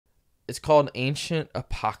It's called Ancient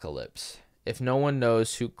Apocalypse. If no one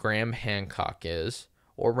knows who Graham Handcock is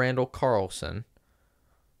or Randall Carlson,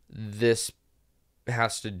 this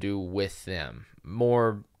has to do with them.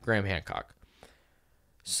 More Graham Handcock.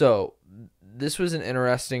 So, this was an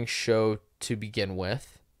interesting show to begin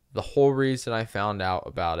with. The whole reason I found out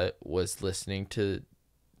about it was listening to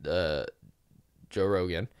Joe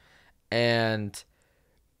Rogan. And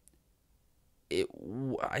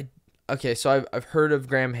so I've heard of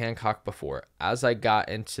Graham Handcock before. As I got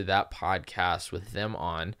into that podcast with them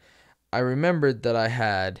on, I remembered that I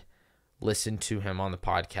had listened to him on the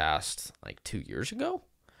podcast like 2 years ago,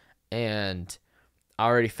 and I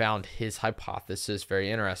already found his hypothesis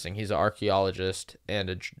very interesting. He's an archaeologist and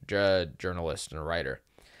a journalist and a writer,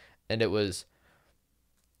 and it was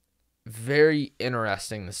very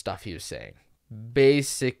interesting, the stuff he was saying,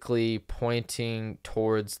 basically pointing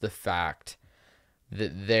towards the fact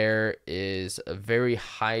that there is a very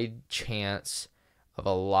high chance of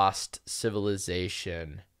a lost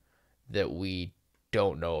civilization that we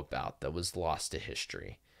don't know about, that was lost to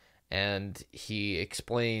history. And he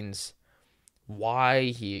explains why,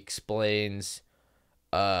 he explains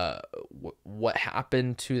what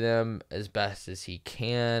happened to them as best as he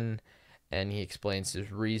can, and he explains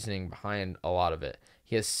his reasoning behind a lot of it.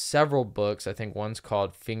 He has several books. I think one's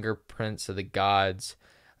called Fingerprints of the Gods.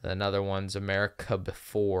 Another one's America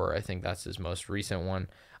Before. I think that's his most recent one.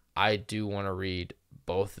 I do want to read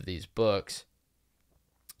both of these books.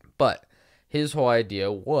 But his whole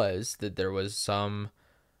idea was that there was some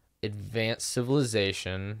advanced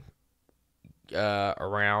civilization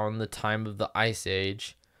around the time of the Ice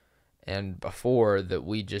Age and before that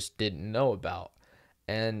we just didn't know about.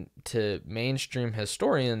 And to mainstream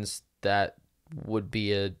historians, that would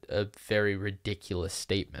be a very ridiculous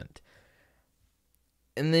statement.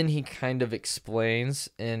 And then he kind of explains,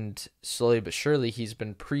 and slowly but surely he's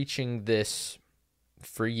been preaching this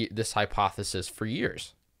hypothesis for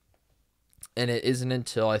years. And it isn't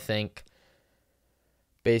until, I think,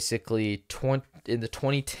 basically in the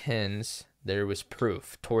 2010s, there was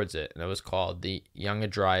proof towards it, and it was called the Young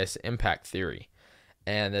Adrias Impact Theory,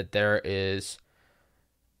 and that there is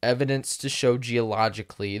evidence to show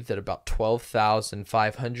geologically that about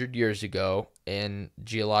 12,500 years ago in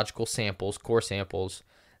geological samples, core samples,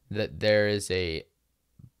 that there is a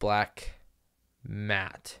black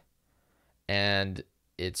mat, and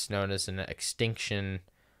it's known as an extinction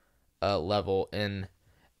level in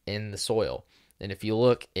the soil. And if you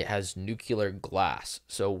look, it has nuclear glass.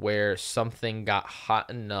 So where something got hot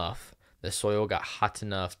enough, the soil got hot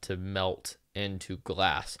enough to melt into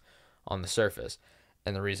glass on the surface.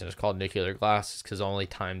 And the reason it's called nuclear glass is because only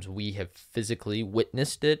times we have physically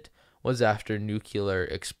witnessed it was after nuclear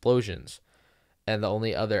explosions. And the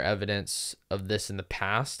only other evidence of this in the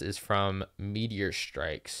past is from meteor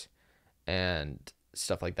strikes and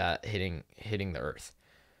stuff like that hitting the earth.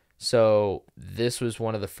 So this was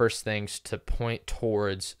one of the first things to point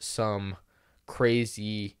towards some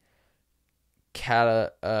crazy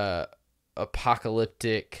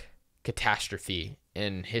apocalyptic catastrophe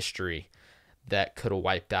in history that could have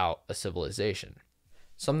wiped out a civilization.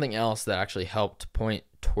 Something else that actually helped point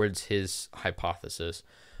towards his hypothesis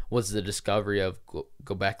was the discovery of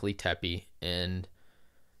Göbekli Tepe in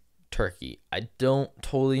Turkey. I don't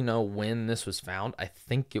totally know when this was found. I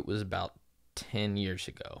think it was about 10 years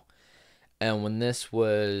ago. And when this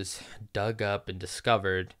was dug up and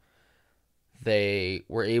discovered, they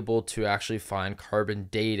were able to actually find carbon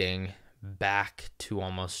dating back to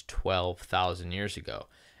almost 12,000 years ago.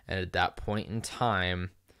 And at that point in time,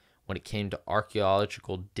 when it came to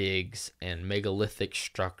archaeological digs and megalithic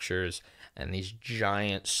structures and these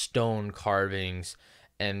giant stone carvings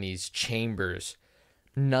and these chambers,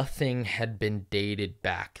 nothing had been dated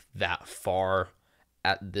back that far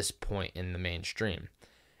at this point in the mainstream.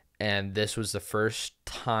 And this was the first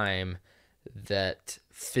time that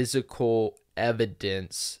physical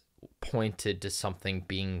evidence pointed to something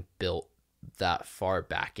being built that far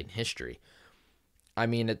back in history. I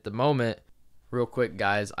mean, at the moment, real quick,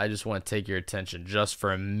 guys, I just want to take your attention just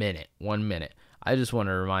for a minute, 1 minute. I just want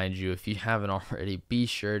to remind you, if you haven't already, be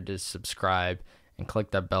sure to subscribe and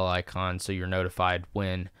click that bell icon so you're notified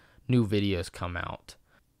when new videos come out.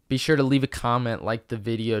 Be sure to leave a comment, like the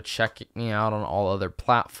video, check me out on all other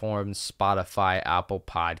platforms, Spotify, Apple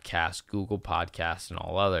Podcasts, Google Podcasts, and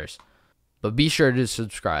all others. But be sure to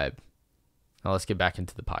subscribe. Now let's get back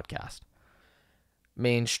into the podcast.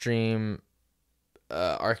 Mainstream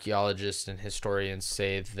archaeologists and historians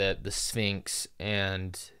say that the Sphinx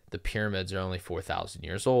and the pyramids are only 4,000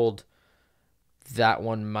 years old.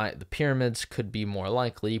 The pyramids could be more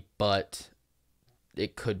likely, but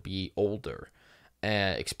it could be older.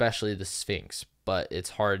 especially the Sphinx. But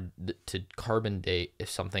it's hard to carbon date if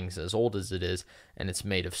something's as old as it is and it's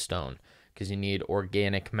made of stone, because you need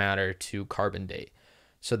organic matter to carbon date.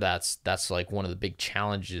 So that's like one of the big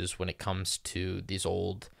challenges when it comes to these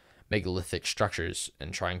old megalithic structures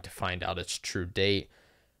and trying to find out its true date.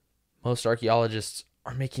 Most archaeologists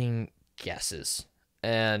are making guesses,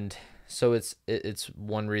 and so it's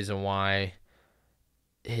one reason why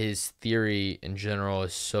his theory in general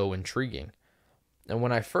is so intriguing. And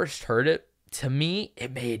when I first heard it, to me,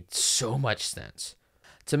 it made so much sense.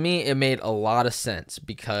 To me, it made a lot of sense,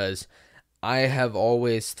 because I have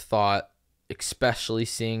always thought, especially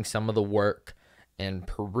seeing some of the work in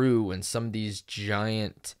Peru and some of these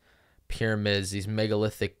giant pyramids, these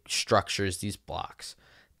megalithic structures, these blocks,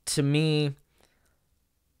 to me,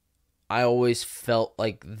 I always felt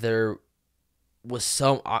like there was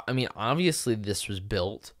some, I mean, obviously this was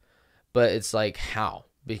built, but it's like, how?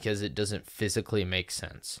 Because it doesn't physically make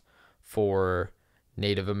sense for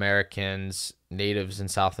Native Americans, natives in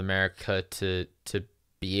South America to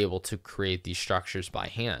be able to create these structures by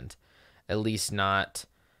hand, at least not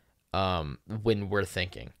when we're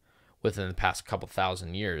thinking within the past couple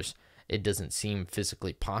thousand years. It doesn't seem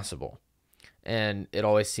physically possible. And it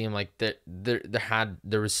always seemed like that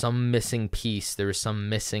there was some missing piece, there was some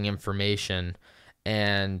missing information.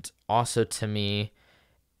 And also, to me,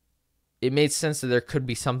 it made sense that there could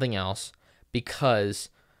be something else, because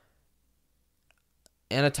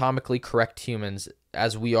anatomically correct humans,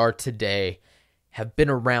 as we are today, have been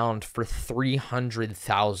around for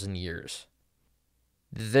 300,000 years.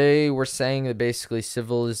 They were saying that basically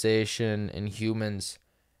civilization and humans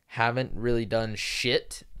haven't really done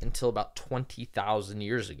shit until about 20,000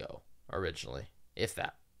 years ago, originally, if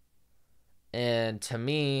that. And to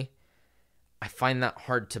me, I find that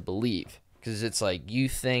hard to believe, because it's like, you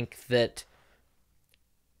think that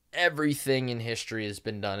everything in history has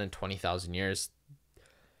been done in 20,000 years.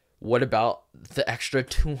 What about the extra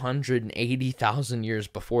 280,000 years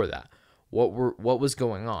before that? What was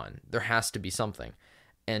going on? There has to be something.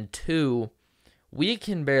 And two, we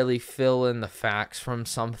can barely fill in the facts from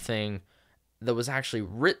something that was actually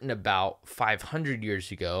written about 500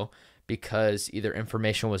 years ago, because either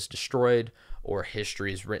information was destroyed or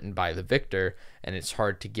history is written by the victor, and it's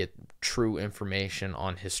hard to get true information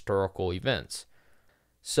on historical events.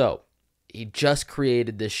 So, he just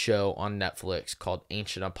created this show on Netflix called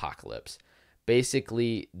Ancient Apocalypse.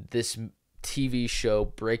 Basically, this TV show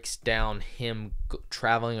breaks down him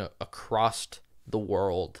traveling across the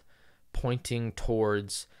world, pointing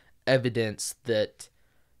towards evidence that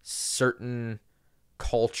certain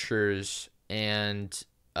cultures and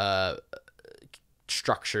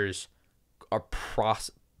structures are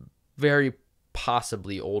very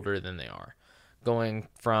possibly older than they are. Going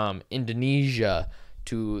from Indonesia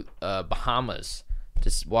to Bahamas to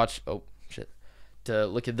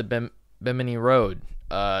look at the Bimini Road,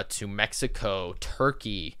 to Mexico,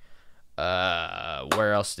 Turkey.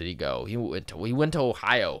 Where else did he go? He went to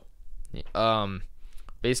Ohio.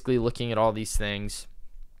 Basically looking at all these things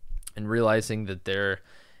and realizing that there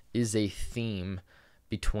is a theme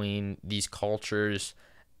between these cultures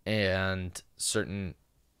and certain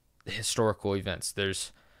historical events.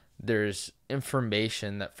 There's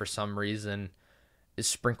information that for some reason is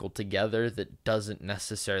sprinkled together that doesn't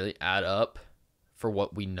necessarily add up for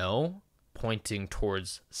what we know, pointing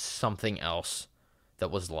towards something else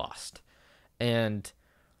that was lost. And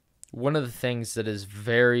one of the things that is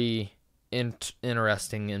very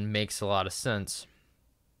interesting and makes a lot of sense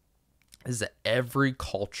is that every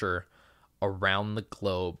culture around the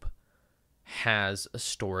globe has a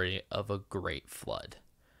story of a great flood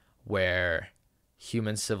where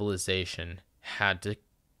human civilization had to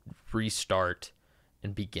restart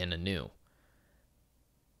and begin anew.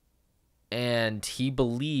 And he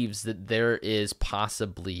believes that there is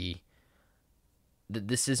possibly, that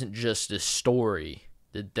this isn't just a story,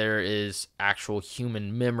 that there is actual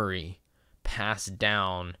human memory passed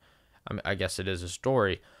down. I guess it is a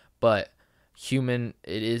story, but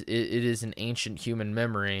it is an ancient human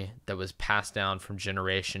memory that was passed down from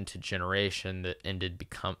generation to generation that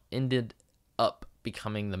ended up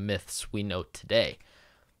becoming the myths we know today.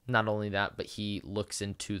 Not only that, but he looks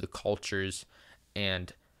into the cultures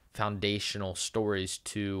and foundational stories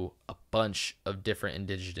to a bunch of different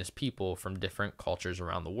indigenous people from different cultures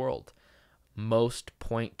around the world. Most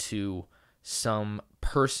point to some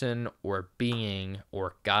person or being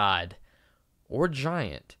or god or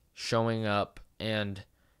giant showing up and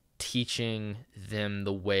teaching them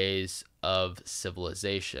the ways of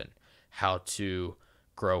civilization, how to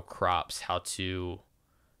grow crops, how to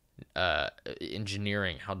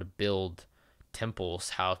engineering, how to build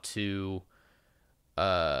temples, how to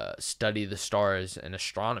study the stars and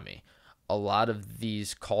astronomy. A lot of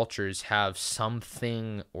these cultures have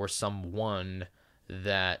something or someone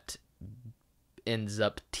that ends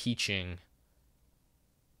up teaching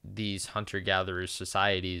these hunter-gatherer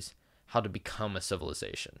societies how to become a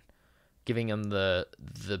civilization, giving them the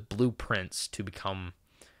blueprints to become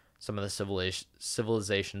some of the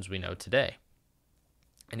civilizations we know today.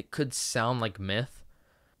 And it could sound like myth.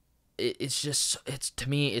 It's to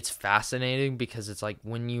me, it's fascinating, because it's like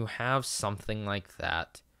when you have something like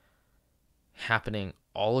that happening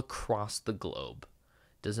all across the globe,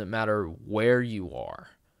 doesn't matter where you are,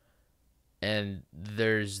 and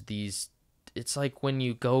there's these, it's like when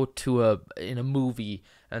you go to in a movie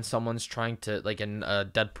and someone's trying to, like in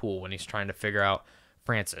Deadpool, when he's trying to figure out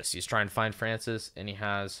Francis, he's trying to find Francis, and he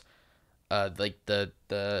has like the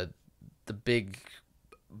big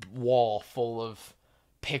wall full of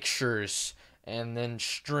pictures and then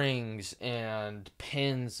strings and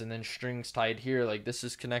pins and then strings tied here, like this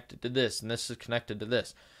is connected to this and this is connected to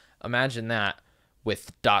this. Imagine that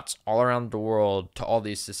with dots all around the world to all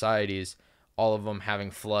these societies, all of them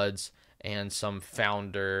having floods, and some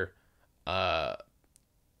founder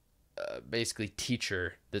basically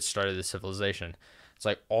teacher that started the civilization. It's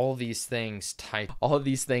like all these things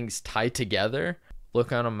tie together.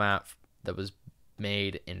 Look on a map that was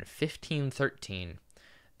made in 1513.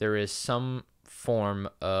 There is some form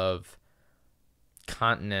of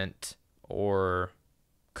continent or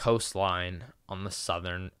coastline on the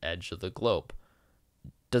southern edge of the globe.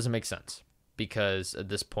 Doesn't make sense, because at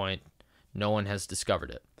this point, no one has discovered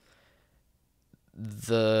it.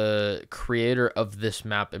 The creator of this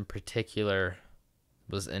map in particular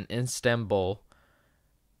was in Istanbul,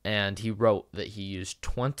 and he wrote that he used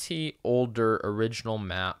 20 older original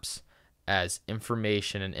maps as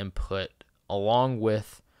information and input, along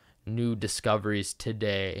with new discoveries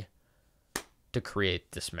today, to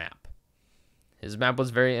create this map. His map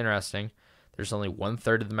was very interesting. There's only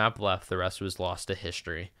 1/3 of the map left. The rest was lost to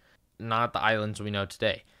history. Not the islands we know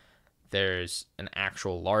today. There's an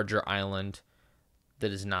actual larger island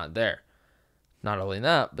that is not there. Not only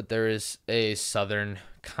that, but there is a southern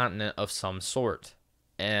continent of some sort.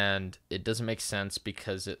 And it doesn't make sense,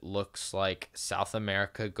 because it looks like South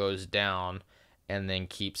America goes down and then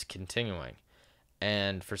keeps continuing.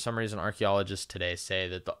 And for some reason, archaeologists today say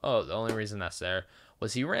that the only reason that's there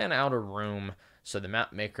was he ran out of room, so the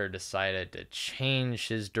map maker decided to change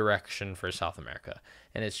his direction for South America,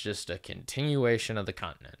 and it's just a continuation of the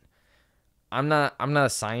continent. I'm not a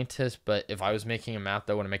scientist, but if I was making a map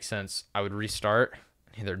that wouldn't make sense, I would restart,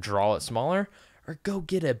 either draw it smaller or go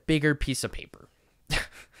get a bigger piece of paper.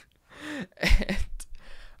 And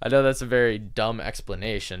I know that's a very dumb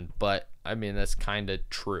explanation, but I mean, that's kind of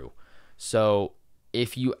true. So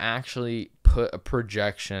if you actually put a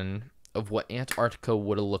projection of what Antarctica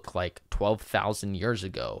would have looked like 12,000 years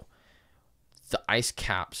ago, the ice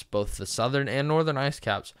caps, both the southern and northern ice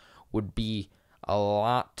caps, would be a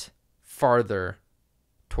lot farther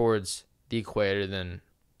towards the equator than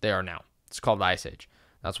they are now. It's called the Ice Age.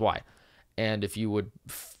 That's why. And if you would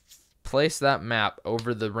place that map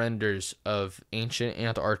over the renders of ancient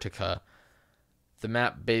Antarctica, the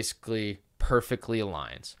map basically perfectly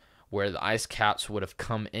aligns, where the ice caps would have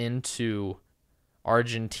come into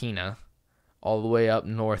Argentina all the way up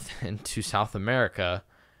north into South America,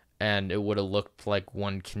 and it would have looked like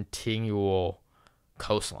one continual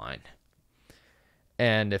coastline.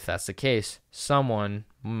 And if that's the case, someone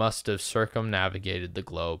must have circumnavigated the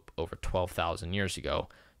globe over 12,000 years ago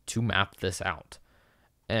to map this out.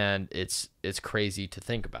 And it's crazy to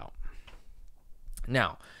think about.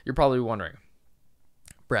 Now, you're probably wondering,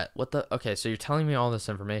 Brett, okay, so you're telling me all this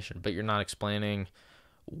information, but you're not explaining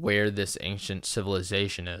where this ancient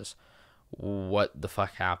civilization is. What the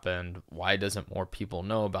fuck happened? Why doesn't more people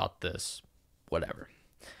know about this? Whatever.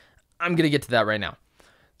 I'm going to get to that right now.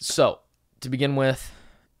 So, to begin with,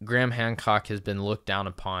 Graham Handcock has been looked down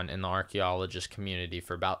upon in the archaeologist community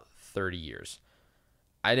for about 30 years.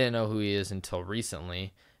 I didn't know who he is until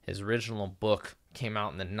recently. His original book came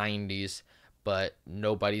out in the 90s, but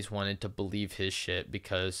nobody's wanted to believe his shit,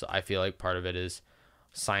 because I feel like part of it is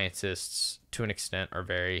scientists, to an extent, are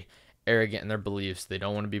very arrogant in their beliefs. They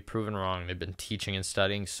don't want to be proven wrong. They've been teaching and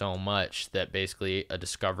studying so much that basically a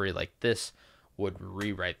discovery like this would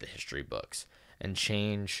rewrite the history books and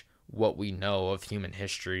change what we know of human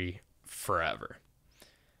history forever.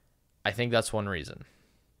 I think that's one reason.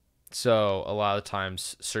 So a lot of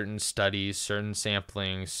times, certain studies, certain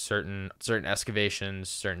samplings, certain excavations,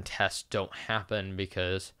 certain tests don't happen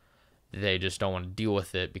because they just don't want to deal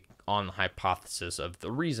with it on the hypothesis of the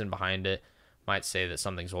reason behind it. Might say that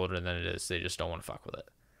something's older than it is. They just don't want to fuck with it.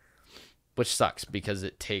 which sucks because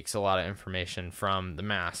it takes a lot of information from the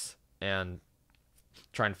mass and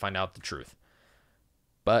trying to find out the truth.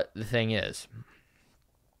 But the thing is,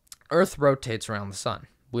 Earth rotates around the sun.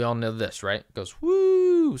 We all know this, right? It goes,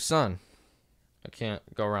 woo, sun. I can't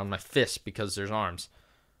go around my fist because there's arms.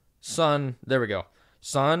 Sun, there we go.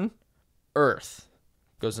 Sun, Earth.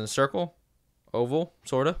 Goes in a circle, oval,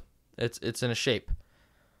 sort of. It's in a shape.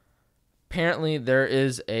 Apparently, there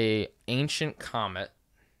is a ancient comet,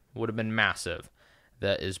 would have been massive,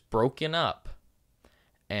 that is broken up.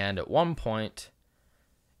 And at one point,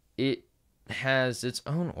 it has its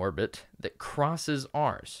own orbit that crosses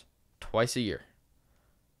ours twice a year,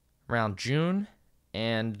 around June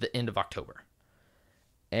and the end of October.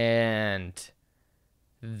 And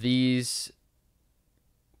these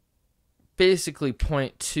basically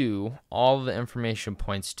point to, all the information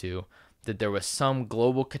points to, that there was some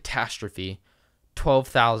global catastrophe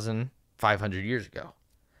 12,500 years ago.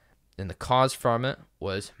 And the cause from it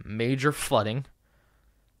was major flooding,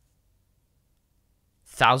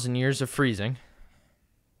 1,000 years of freezing,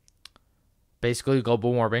 basically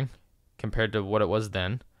global warming compared to what it was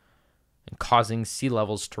then, and causing sea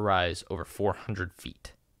levels to rise over 400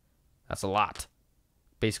 feet. That's a lot.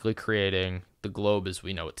 Basically creating the globe as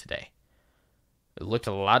we know it today. It looked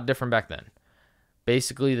a lot different back then.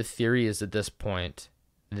 Basically, the theory is at this point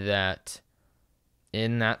that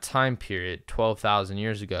in that time period, 12,000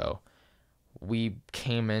 years ago, we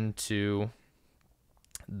came into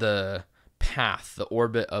the path, the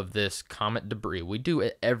orbit of this comet debris. We do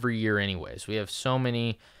it every year anyways. We have so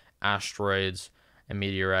many asteroids and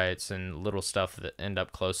meteorites and little stuff that end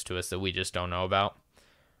up close to us that we just don't know about,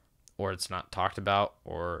 or it's not talked about,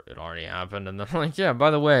 or it already happened. And then like, yeah,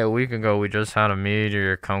 by the way, a week ago, we just had a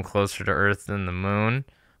meteor come closer to Earth than the moon,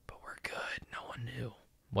 but we're good. No one knew.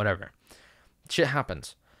 Whatever. Shit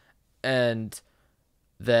happens. And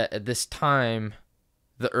that at this time,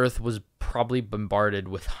 the Earth was probably bombarded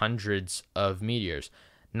with hundreds of meteors.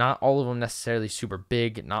 Not all of them necessarily super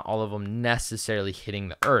big, not all of them necessarily hitting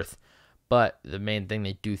the Earth. But the main thing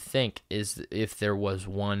they do think is if there was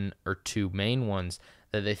one or two main ones,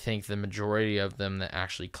 that they think the majority of them that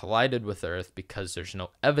actually collided with Earth, because there's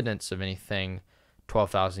no evidence of anything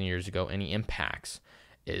 12,000 years ago, any impacts,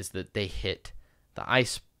 is that they hit the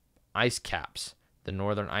ice caps, the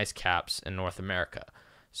northern ice caps in North America.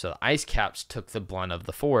 So the ice caps took the blunt of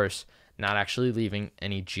the force, not actually leaving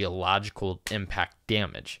any geological impact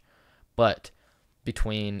damage. But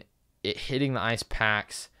between it hitting the ice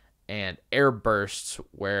packs and air bursts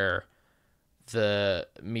where the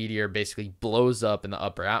meteor basically blows up in the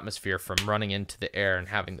upper atmosphere from running into the air and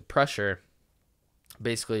having the pressure,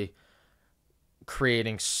 basically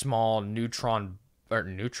creating small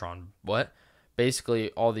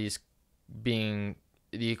basically all these being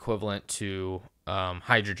the equivalent to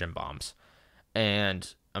hydrogen bombs.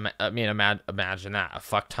 And imagine that, a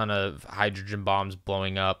fuck ton of hydrogen bombs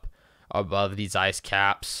blowing up above these ice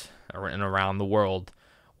caps and around the world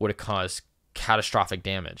would have caused catastrophic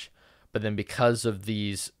damage. But then because of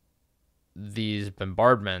these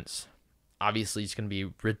bombardments, obviously it's going to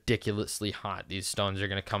be ridiculously hot. These stones are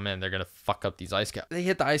going to come in. They're going to fuck up these ice caps. They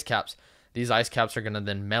hit the ice caps. These ice caps are going to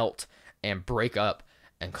then melt and break up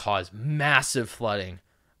and cause massive flooding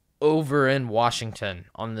over in Washington,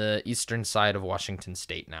 on the eastern side of Washington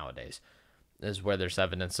state nowadays, is where there's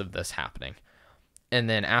evidence of this happening. And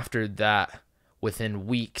then after that, within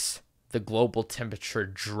weeks, the global temperature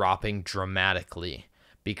dropping dramatically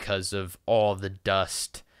because of all the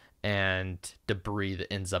dust and debris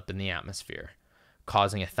that ends up in the atmosphere,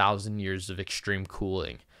 causing 1,000 years of extreme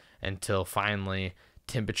cooling until finally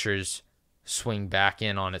temperatures swing back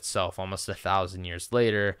in on itself almost 1,000 years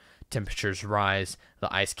later. Temperatures rise,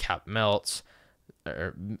 the ice cap melts,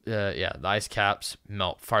 the ice caps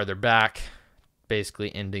melt farther back,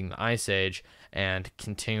 basically ending the ice age and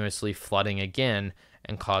continuously flooding again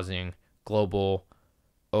and causing global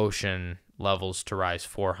ocean levels to rise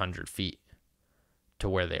 400 feet to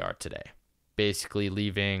where they are today, basically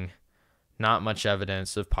leaving not much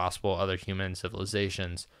evidence of possible other human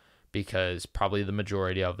civilizations, because probably the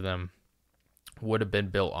majority of them would have been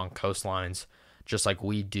built on coastlines just like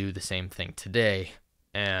we do the same thing today,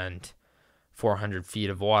 and 400 feet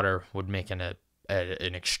of water would make an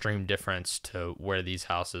extreme difference to where these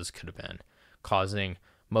houses could have been, causing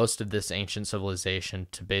most of this ancient civilization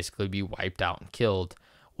to basically be wiped out and killed,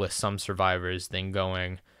 with some survivors then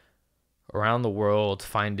going around the world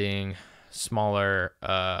finding smaller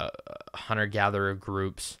hunter-gatherer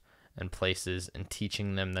groups and places and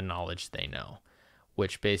teaching them the knowledge they know,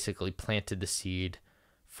 which basically planted the seed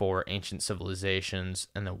for ancient civilizations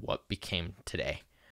and then what became today.